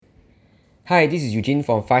Hi, this is Eugene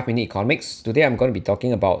from 5 Minute Economics. Today I'm going to be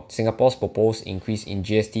talking about Singapore's proposed increase in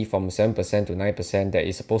GST from 7% to 9% that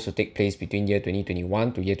is supposed to take place between year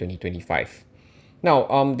 2021 to year 2025.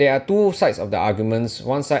 Now, there are two sides of the arguments.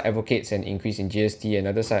 One side advocates an increase in GST,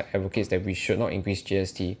 another side advocates that we should not increase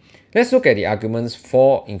GST. Let's look at the arguments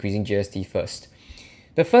for increasing GST first.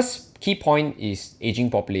 The first key point is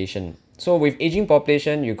aging population. So with aging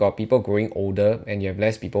population, you got people growing older and you have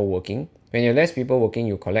less people working. When you have less people working,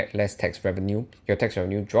 you collect less tax revenue. Your tax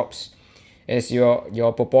revenue drops. As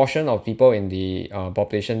your proportion of people in the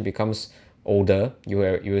population becomes older, you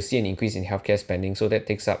will see an increase in healthcare spending. So that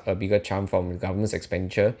takes up a bigger chunk from the government's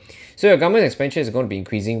expenditure. So your government expenditure is going to be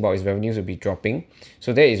increasing, but its revenues will be dropping.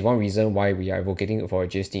 So that is one reason why we are advocating for a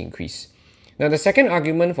GST increase. Now, the second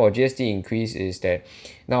argument for GST increase is that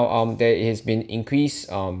now there has been increased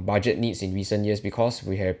budget needs in recent years because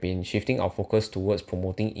we have been shifting our focus towards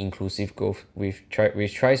promoting inclusive growth, which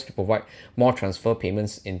tries to provide more transfer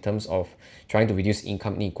payments in terms of trying to reduce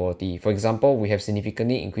income inequality. For example, we have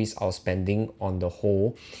significantly increased our spending on the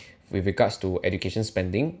whole with regards to education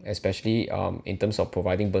spending, especially in terms of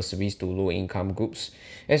providing bursaries to low-income groups,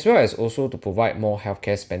 as well as also to provide more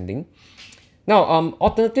healthcare spending. Now,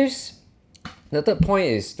 alternatives. The third point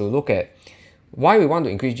is to look at why we want to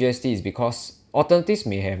increase GST is because alternatives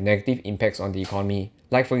may have negative impacts on the economy.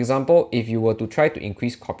 Like for example, if you were to try to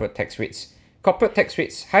increase corporate tax rates,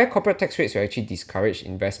 higher corporate tax rates will actually discourage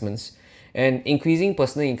investments, and increasing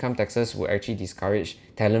personal income taxes will actually discourage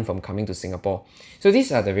talent from coming to Singapore. So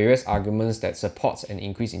these are the various arguments that supports an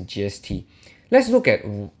increase in GST. Let's look at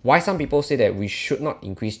why some people say that we should not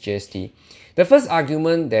increase GST. The first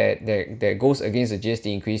argument that goes against the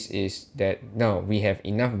GST increase is that no, we have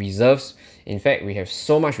enough reserves. In fact, we have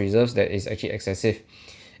so much reserves that is actually excessive.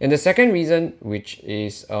 And the second reason, which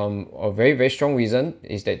is a very, very strong reason,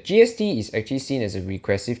 is that GST is actually seen as a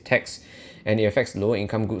regressive tax and it affects lower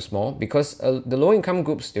income groups more because the lower income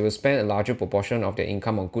groups, they will spend a larger proportion of their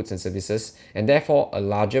income on goods and services, and therefore a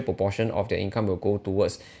larger proportion of their income will go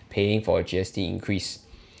towards paying for a GST increase.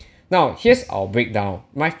 Now, here's our breakdown.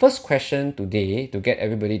 My first question today to get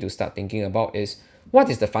everybody to start thinking about is what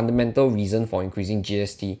is the fundamental reason for increasing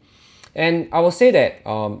GST? And I will say that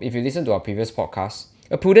if you listen to our previous podcast,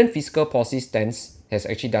 a prudent fiscal policy stance has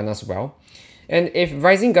actually done us well. And if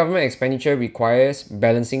rising government expenditure requires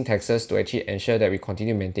balancing taxes to actually ensure that we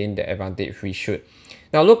continue to maintain the advantage, we should.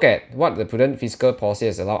 Now look at what the prudent fiscal policy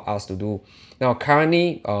has allowed us to do. Now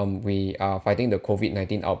currently, we are fighting the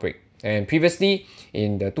COVID-19 outbreak. And previously,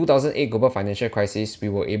 in the 2008 global financial crisis, we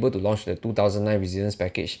were able to launch the 2009 resilience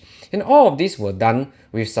package. And all of these were done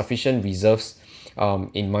with sufficient reserves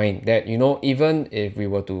in mind that, even if we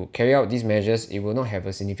were to carry out these measures, it will not have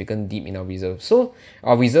a significant dip in our reserves. So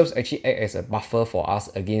our reserves actually act as a buffer for us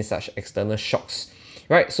against such external shocks,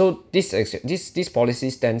 right? So this policy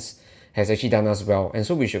stance has actually done us well, and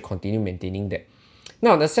so we should continue maintaining that.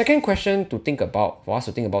 Now, the second question for us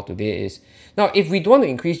to think about today is, now, if we don't want to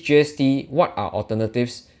increase GST, what are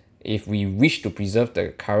alternatives if we wish to preserve the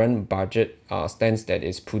current budget stance that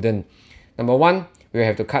is prudent? Number one, we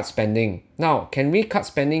have to cut spending. Now, can we cut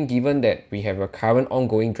spending given that we have a current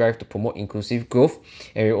ongoing drive to promote inclusive growth,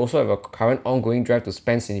 and we also have a current ongoing drive to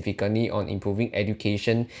spend significantly on improving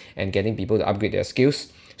education and getting people to upgrade their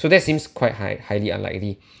skills? So that seems quite highly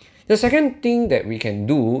unlikely. The second thing that we can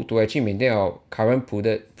do to actually maintain our current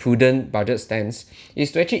prudent budget stance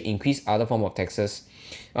is to actually increase other form of taxes.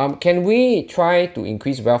 Can we try to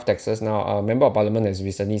increase wealth taxes? Now, a member of parliament has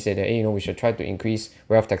recently said that we should try to increase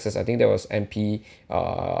wealth taxes. I think that was MP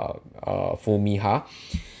Fumi Ha.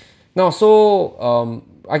 Now, so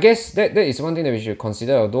I guess that is one thing that we should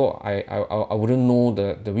consider, although I wouldn't know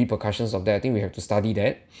the repercussions of that. I think we have to study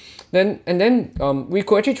that. Then we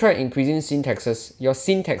could actually try increasing sin taxes. Your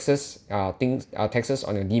sin taxes are taxes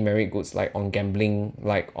on your demerit goods, like on gambling,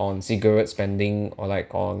 like on cigarette spending, or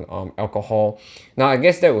like on alcohol. Now, I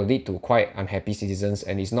guess that will lead to quite unhappy citizens,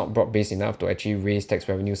 and it's not broad-based enough to actually raise tax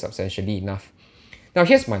revenue substantially enough. Now,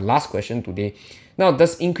 here's my last question today. Now,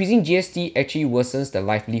 does increasing GST actually worsens the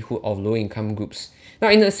livelihood of low-income groups? Now,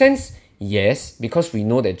 in a sense, yes, because we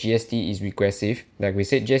know that GST is regressive. Like we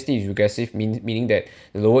said, GST is regressive, meaning that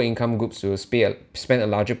the lower income groups will spend a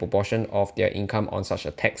larger proportion of their income on such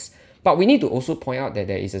a tax. But we need to also point out that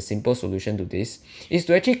there is a simple solution to this, is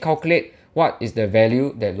to actually calculate what is the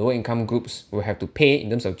value that lower income groups will have to pay in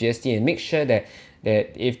terms of GST, and make sure that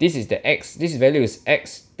if this value is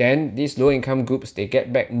X, then these low income groups, they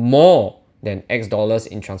get back more than X dollars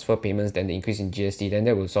in transfer payments than the increase in GST, then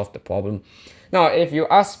that will solve the problem. Now, if you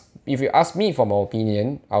ask me for my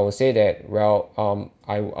opinion, I would say that,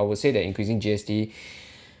 I would say that increasing GST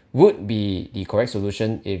would be the correct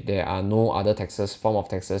solution if there are no other form of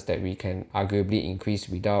taxes that we can arguably increase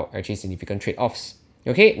without actually significant trade-offs.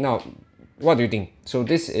 Okay, now what do you think? So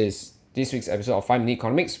this is this week's episode of 5 Minute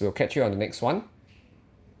Economics. We'll catch you on the next one.